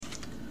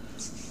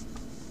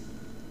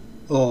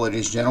Hello,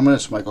 ladies and gentlemen.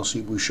 It's Michael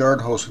C.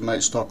 Bouchard, host of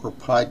Night Stalker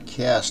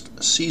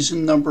Podcast,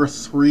 season number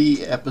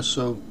 3,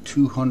 episode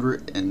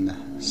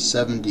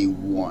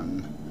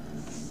 271.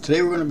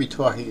 Today we're going to be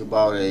talking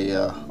about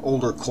a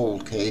older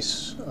cold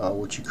case,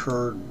 which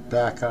occurred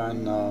back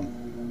on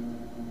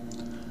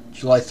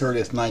July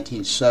 30th,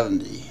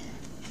 1970,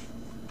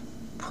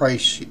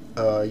 Price,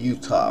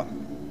 Utah.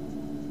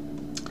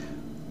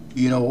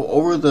 You know,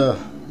 over the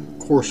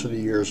course of the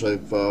years,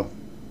 I've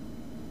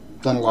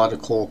done a lot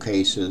of cold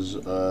cases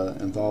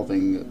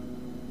involving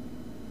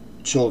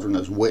children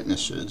as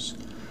witnesses.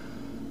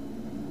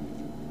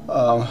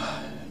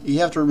 You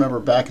have to remember,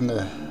 back in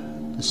the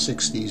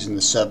 60s and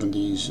the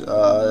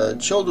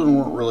 70s, children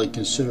weren't really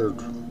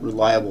considered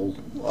reliable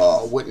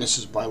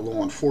witnesses by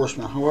law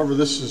enforcement. However,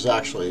 this is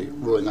actually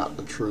really not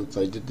the truth.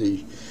 I did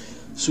the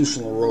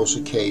Susan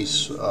LaRosa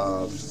case,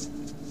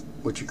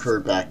 which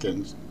occurred back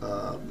in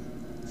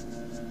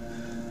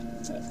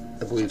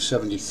I believe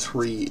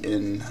 73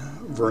 in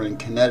Vernon,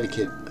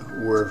 Connecticut,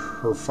 where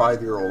her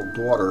 5-year-old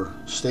daughter,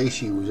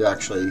 Stacy, was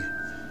actually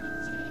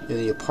in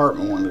the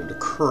apartment when it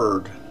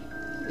occurred.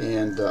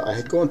 And I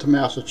had gone to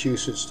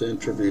Massachusetts to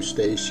interview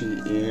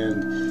Stacy,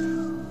 and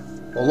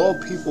although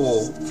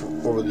people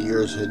over the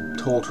years had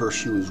told her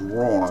she was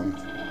wrong,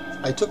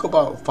 I took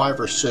about 5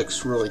 or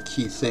 6 really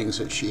key things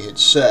that she had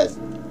said.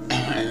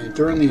 And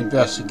during the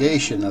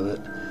investigation of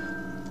it,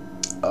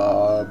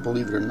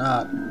 believe it or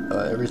not,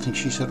 everything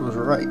she said was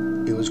right.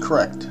 It was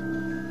correct.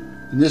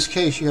 In this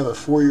case, you have a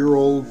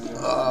 4-year-old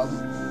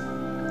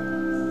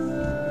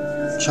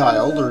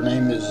child. Her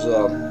name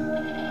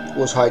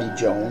was Heidi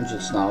Jones.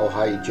 It's now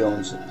Heidi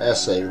Jones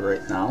S.A.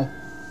 right now.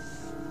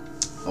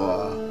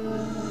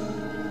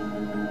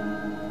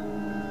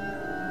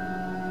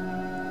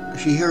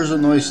 She hears a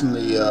noise in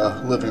the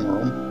living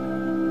room.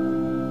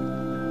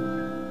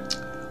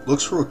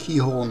 Looks through a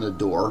keyhole in the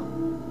door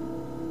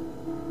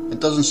and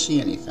doesn't see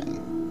anything.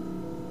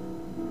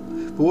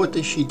 But what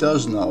she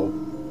does know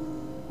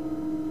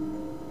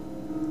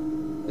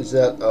is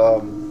that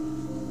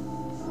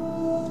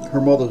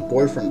her mother's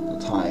boyfriend at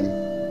the time,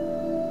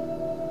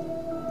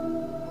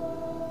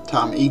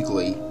 Tom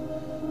Eagley,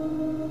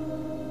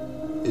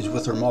 is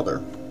with her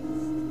mother.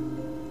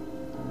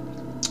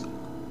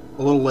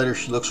 A little later,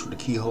 she looks for the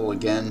keyhole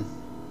again,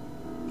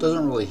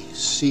 doesn't really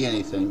see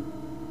anything.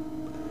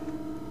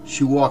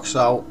 She walks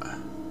out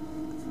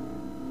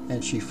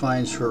and she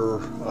finds her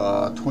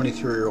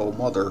 23-year-old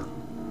mother,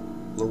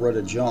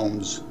 Loretta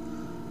Jones,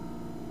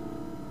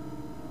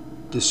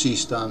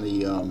 deceased on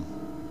the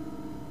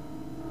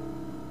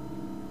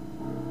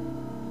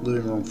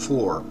living room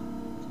floor.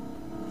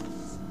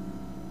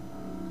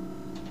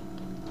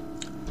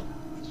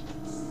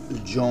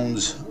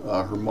 Jones,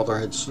 her mother,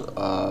 had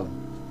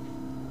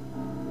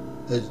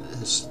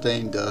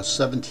sustained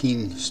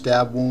 17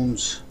 stab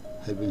wounds,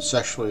 had been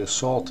sexually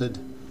assaulted.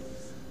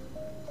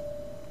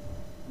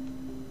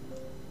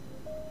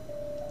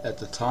 At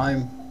the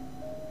time,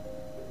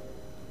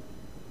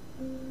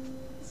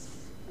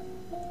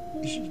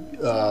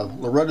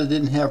 Loretta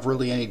didn't have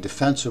really any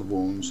defensive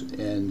wounds,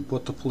 and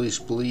what the police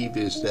believe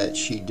is that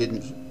she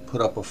didn't put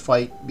up a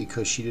fight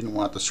because she didn't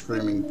want the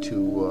screaming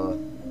to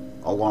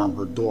alarm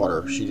her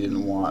daughter. She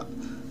didn't want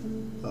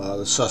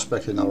the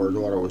suspect to know her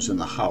daughter was in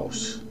the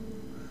house,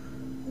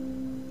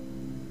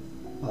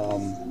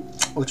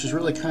 which is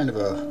really kind of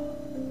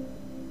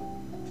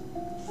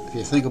if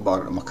you think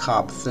about it, a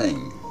macabre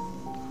thing.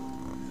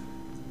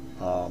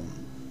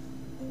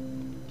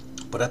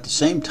 But at the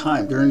same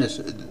time, during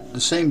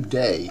the same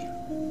day,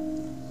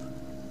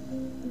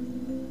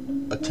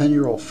 a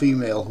 10-year-old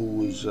female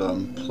who was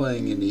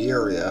playing in the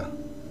area,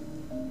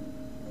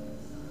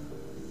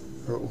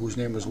 whose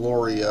name was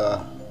Lori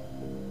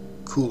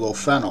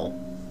Fennell,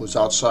 was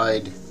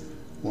outside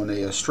when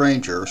a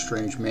strange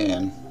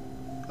man,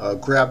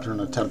 grabbed her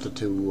and attempted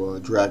to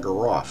drag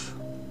her off.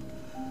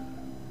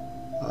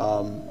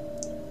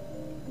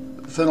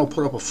 Fennell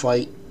put up a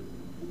fight.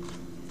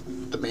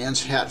 The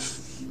man's hat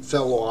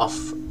fell off.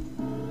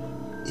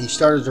 He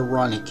started to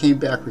run. He came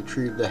back,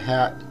 retrieved the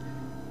hat.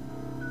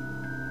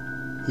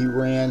 He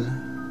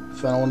ran.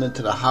 Fennell went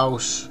into the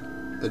house,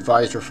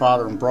 advised her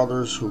father and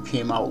brothers, who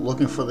came out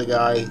looking for the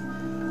guy.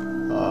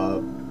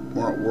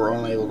 Were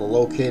unable to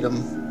locate him,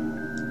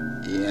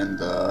 and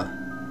the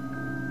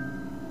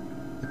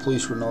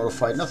police were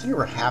notified. Nothing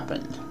ever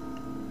happened.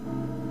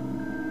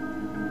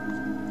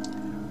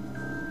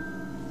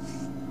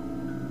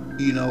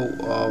 You know,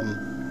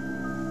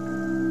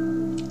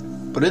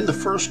 but in the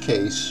first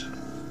case,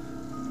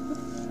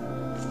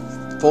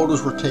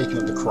 photos were taken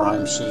of the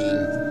crime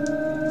scene,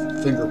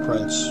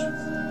 fingerprints.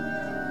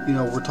 You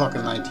know, we're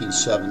talking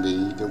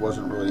 1970. There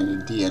wasn't really any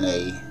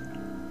DNA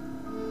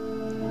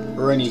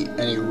or any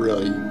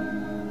really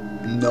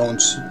known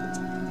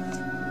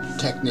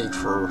technique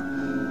for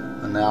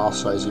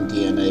analyzing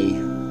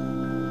DNA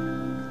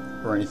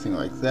or anything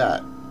like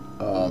that.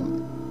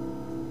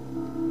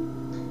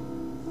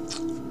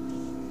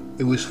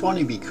 It was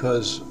funny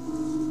because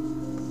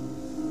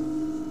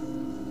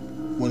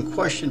when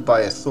questioned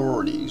by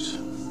authorities,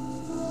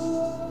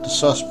 the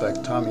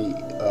suspect, Tommy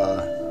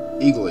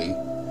Eagley,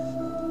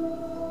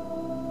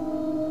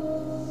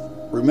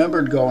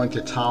 remembered going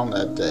to town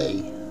that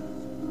day,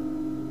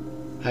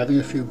 having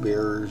a few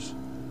beers,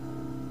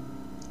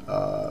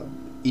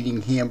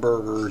 eating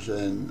hamburgers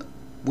and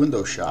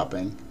window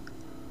shopping,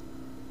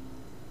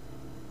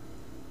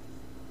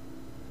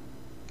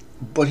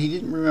 but he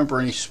didn't remember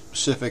any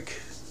specific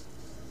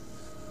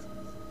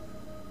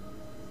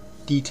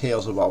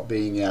details about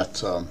being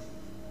at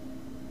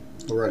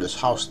Loretta's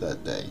house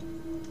that day.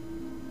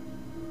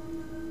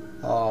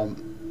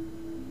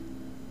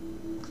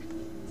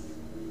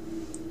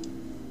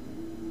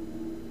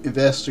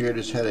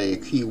 Investigators had a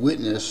key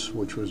witness,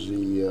 which was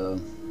the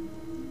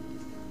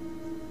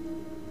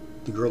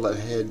girl that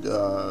had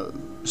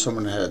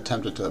someone had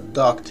attempted to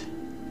abduct,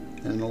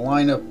 and in the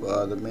lineup,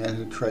 the man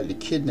who tried to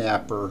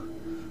kidnap her,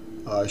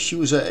 she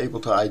was able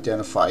to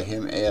identify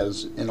him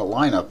as in a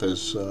lineup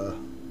as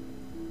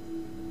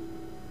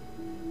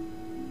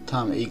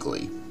Tom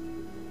Eagley.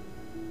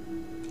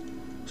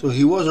 So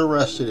he was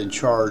arrested and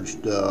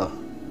charged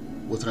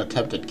with an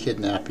attempted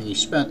kidnapping. He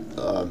spent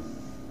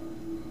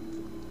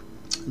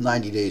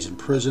 90 days in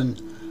prison.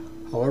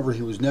 However,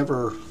 he was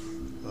never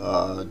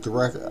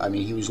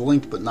he was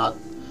linked but not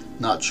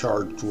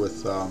charged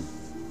with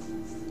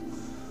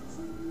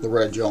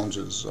Loretta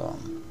Jones's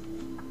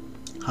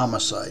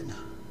homicide.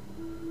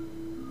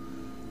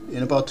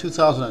 In about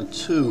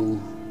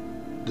 2002,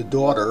 the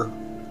daughter,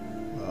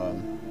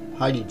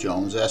 Heidi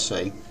Jones,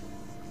 S.A.,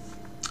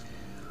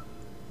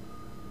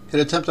 had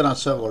attempted on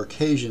several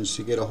occasions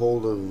to get a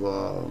hold of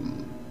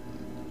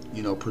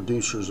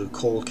producers of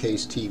cold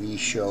case TV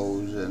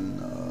shows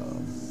and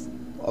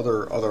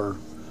other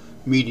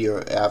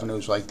media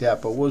avenues like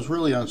that, but was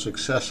really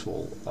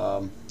unsuccessful.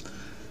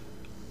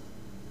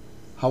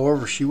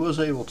 However, she was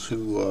able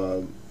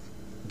to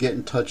get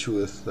in touch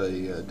with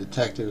a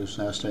detective whose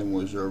last name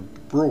was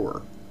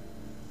Brewer,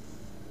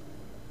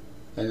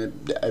 and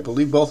I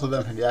believe both of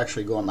them had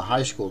actually gone to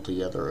high school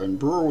together, and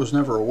Brewer was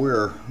never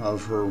aware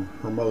of her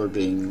mother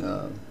being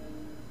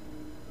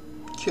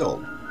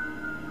killed.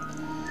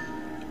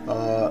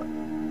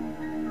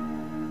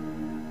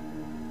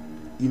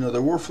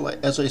 There were,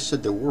 as I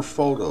said, there were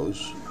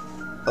photos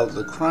of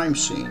the crime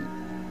scene,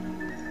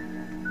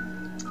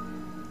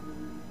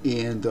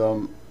 and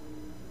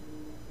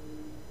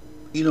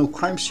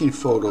crime scene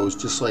photos,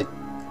 just like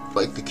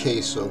the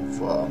case of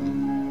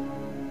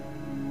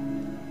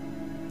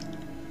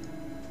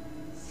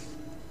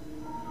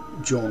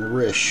Joan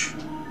Risch,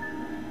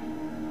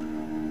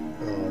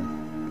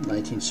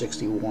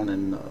 1961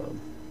 in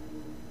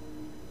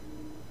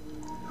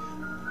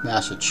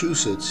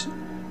Massachusetts.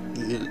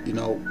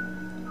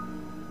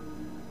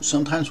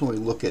 Sometimes when we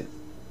look at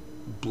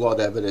blood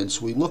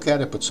evidence, we look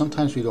at it, but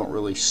sometimes we don't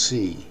really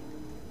see.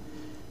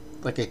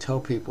 Like I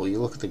tell people, you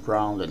look at the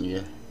ground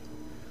and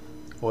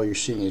all you're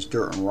seeing is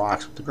dirt and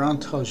rocks, but the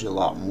ground tells you a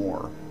lot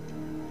more.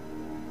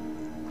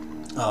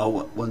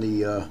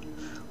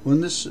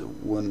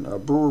 When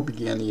Brewer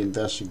began the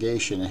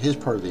investigation, and his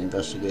part of the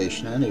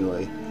investigation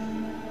anyway,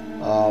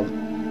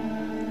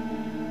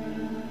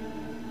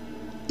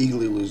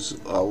 Eagley was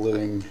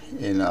living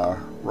in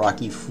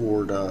Rocky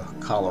Ford,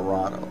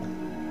 Colorado.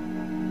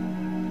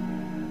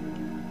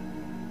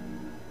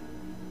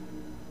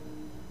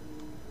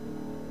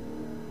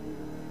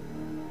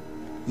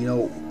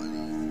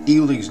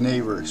 Eagley's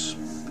neighbors,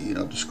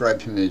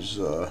 described him as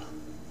a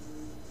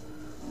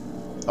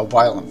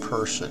violent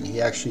person. He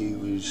actually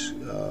was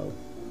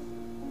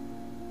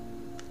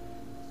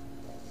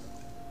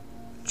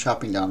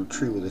chopping down a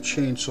tree with a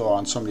chainsaw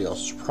on somebody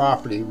else's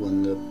property.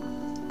 When the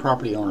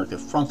property owner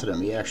confronted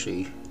him, he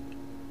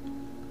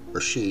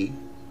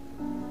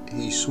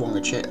swung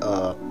a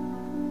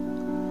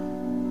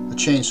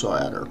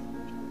chainsaw at her.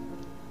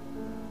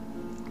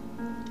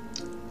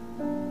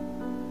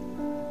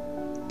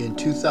 In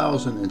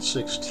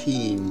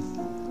 2016,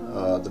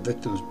 the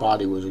victim's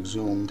body was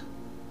exhumed.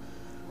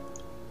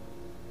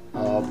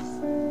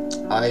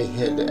 I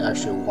had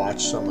actually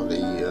watched some of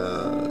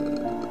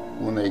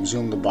when they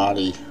exhumed the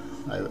body.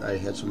 I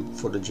had some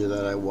footage of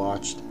that I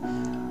watched.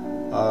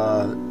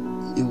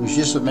 It was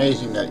just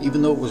amazing that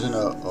even though it was in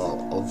a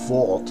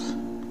vault,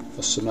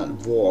 a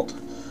cement vault,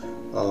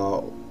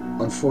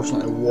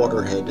 unfortunately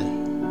water had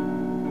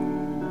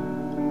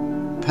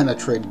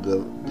penetrated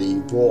the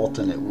vault,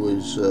 and there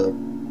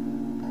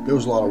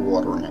was a lot of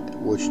water in it,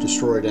 which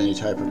destroyed any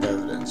type of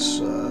evidence.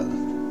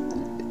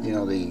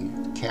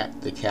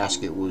 The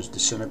casket was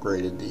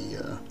disintegrated.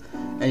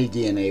 Any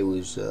DNA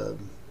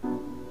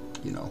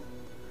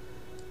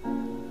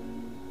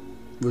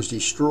was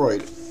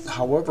destroyed.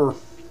 However,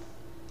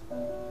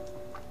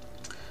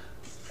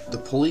 the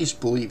police,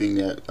 believing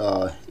that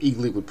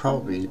Eagley would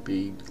probably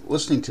be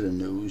listening to the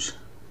news,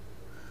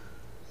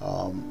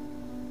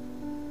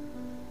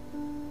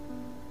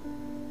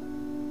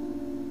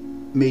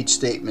 made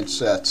statements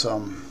that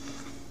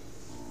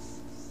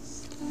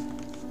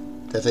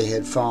they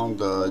had found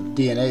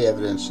DNA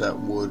evidence that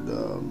would,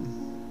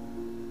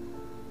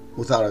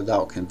 without a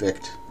doubt,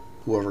 convict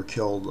whoever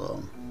killed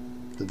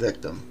the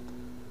victim.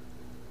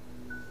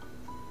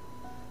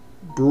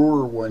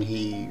 Brewer, when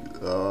he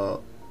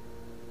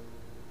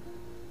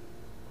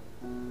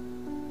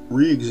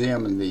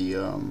re-examined the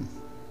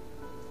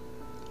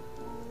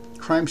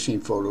crime scene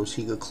photos,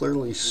 he could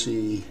clearly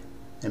see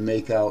and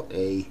make out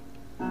a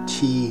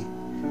T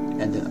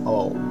and an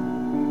O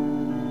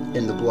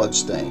in the blood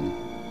stain,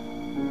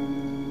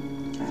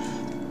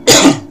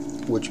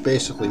 which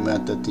basically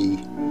meant that the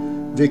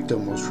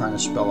victim was trying to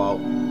spell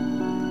out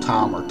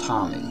Tom or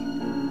Tommy.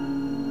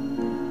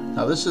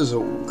 Now this is a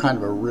kind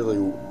of a really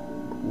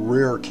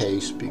rare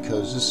case,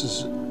 because this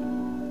is,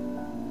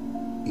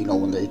 you know,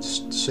 when they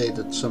say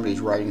that somebody's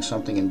writing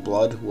something in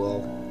blood,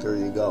 well, there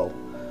you go.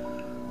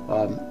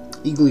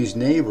 Eagly's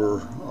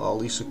neighbor,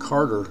 Lisa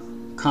Carter,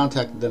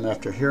 contacted them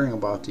after hearing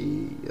about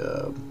the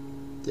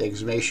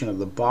exhumation of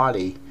the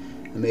body,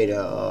 and made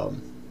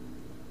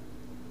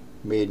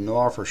an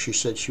offer. She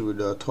said she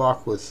would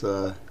talk with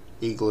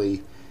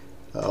Eagly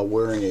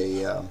wearing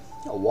a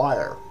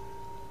wire.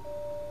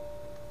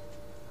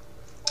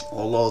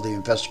 Although the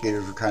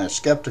investigators were kind of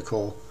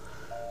skeptical,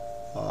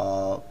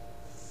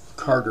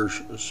 Carter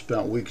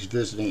spent weeks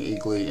visiting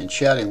Eagly and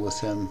chatting with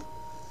him,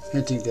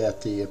 hinting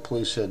that the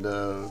police had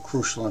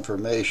crucial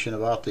information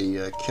about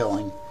the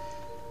killing,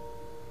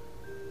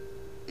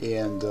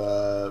 and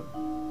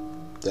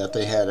that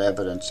they had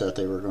evidence that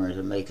they were going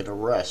to make an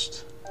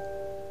arrest.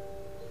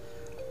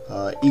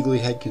 Eagly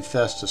had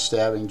confessed to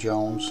stabbing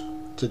Jones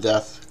to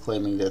death,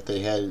 claiming that they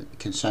had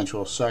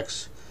consensual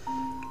sex,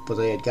 but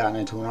they had gotten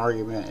into an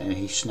argument and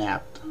he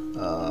snapped.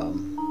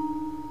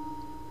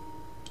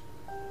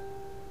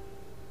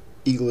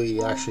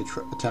 Eagly actually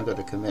attempted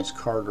to convince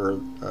Carter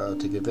to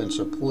convince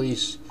the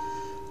police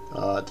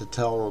to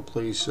tell the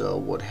police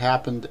what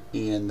happened,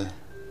 and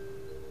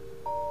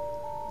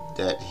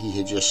that he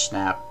had just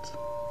snapped.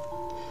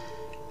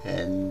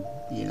 And,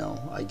 you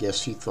know, I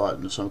guess he thought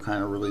in some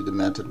kind of really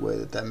demented way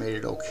that made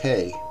it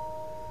okay.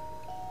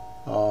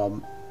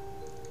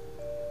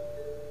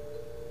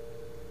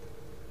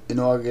 In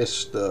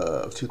August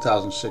of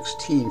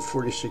 2016,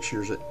 46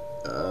 years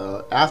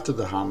after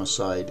the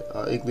homicide,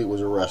 Eagly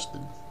was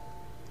arrested.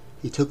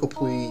 He took a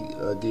plea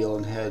deal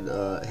and had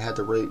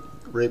the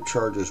rape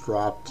charges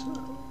dropped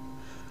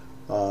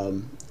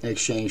in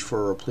exchange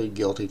for a plea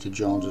guilty to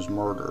Jones's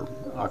murder.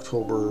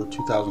 October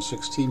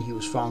 2016, he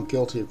was found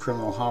guilty of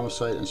criminal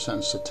homicide and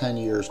sentenced to 10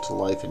 years to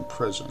life in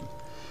prison.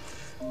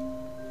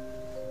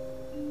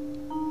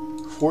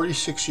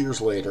 46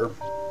 years later,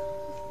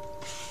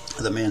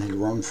 the man had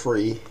run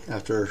free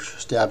after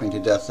stabbing to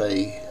death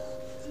a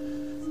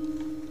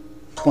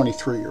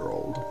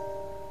 23-year-old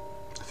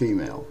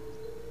female.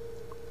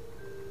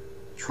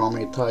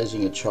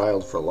 Traumatizing a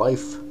child for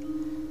life.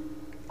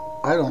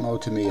 I don't know,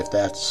 to me, if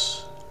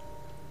that's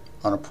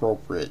an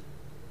appropriate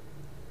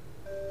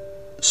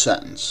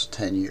sentence,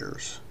 10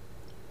 years.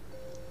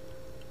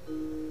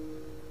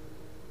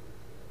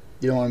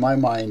 You know, in my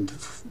mind,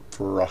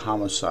 for a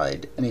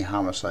homicide, any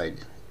homicide,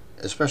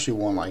 especially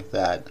one like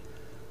that,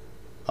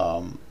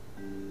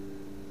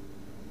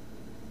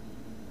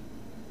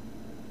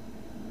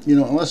 you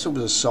know, unless it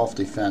was a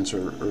self-defense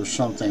or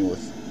something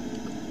with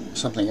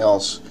something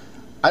else,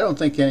 I don't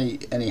think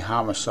any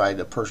homicide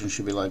a person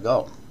should be let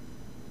out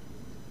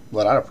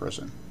of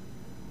prison.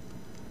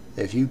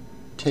 If you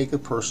take a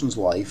person's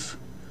life,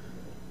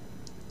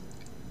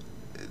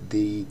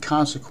 the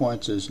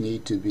consequences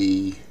need to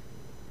be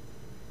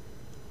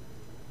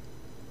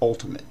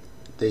ultimate.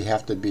 They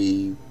have to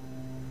be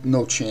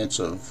no chance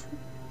of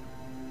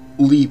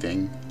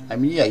leaving. I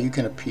mean, yeah, you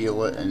can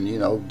appeal it, and, you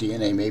know,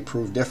 DNA may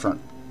prove different,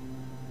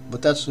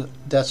 but that's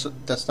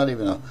not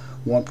even a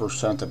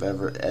 1% of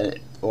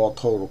all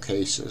total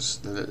cases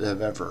that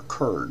have ever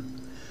occurred.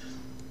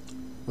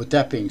 With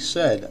that being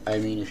said, I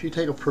mean, if you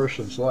take a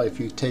person's life,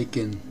 you've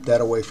taken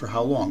that away for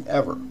how long?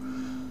 Ever.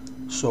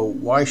 So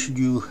why should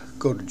you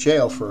go to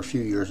jail for a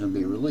few years and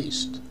be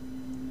released?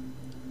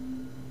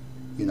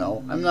 You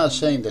know, I'm not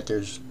saying that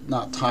there's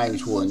not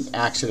times when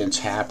accidents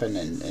happen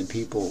and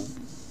people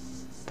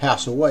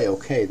pass away.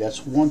 Okay,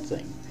 that's one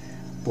thing.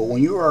 But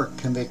when you are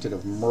convicted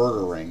of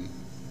murdering,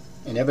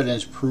 and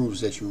evidence proves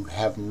that you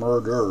have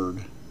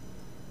murdered,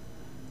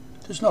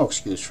 there's no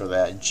excuse for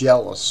that.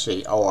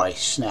 Jealousy. Oh, I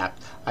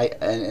snapped.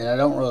 And I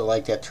don't really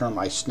like that term,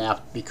 I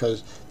snapped,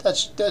 because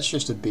that's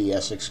just a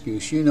BS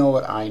excuse. You know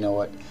it, I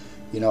know it.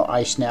 You know,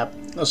 I snap.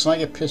 Listen, I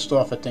get pissed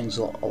off at things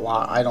a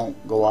lot. I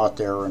don't go out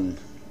there and,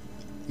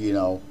 you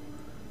know,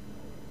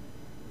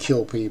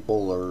 kill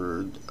people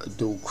or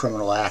do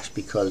criminal acts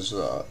because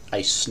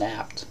I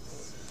snapped.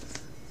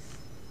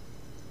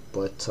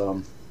 But,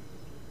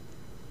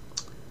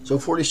 so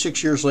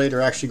 46 years later,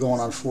 actually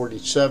going on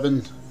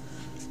 47,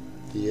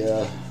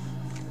 the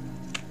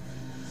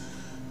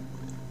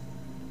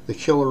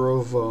killer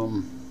of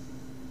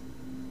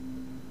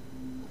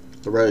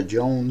Loretta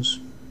Jones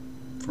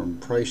from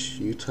Price,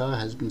 Utah,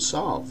 has been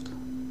solved.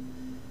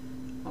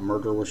 A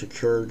murder which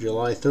occurred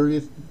July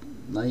 30th,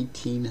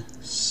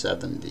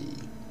 1970.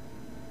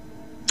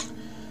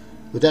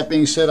 With that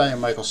being said, I am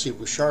Michael C.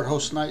 Bouchard,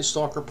 host tonight,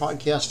 Stalker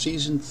Podcast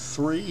Season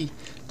 3.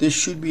 This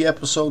should be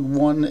Episode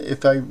 1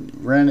 if I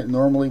ran it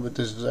normally, but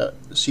this is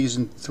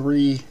Season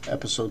 3,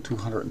 Episode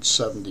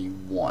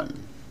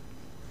 271.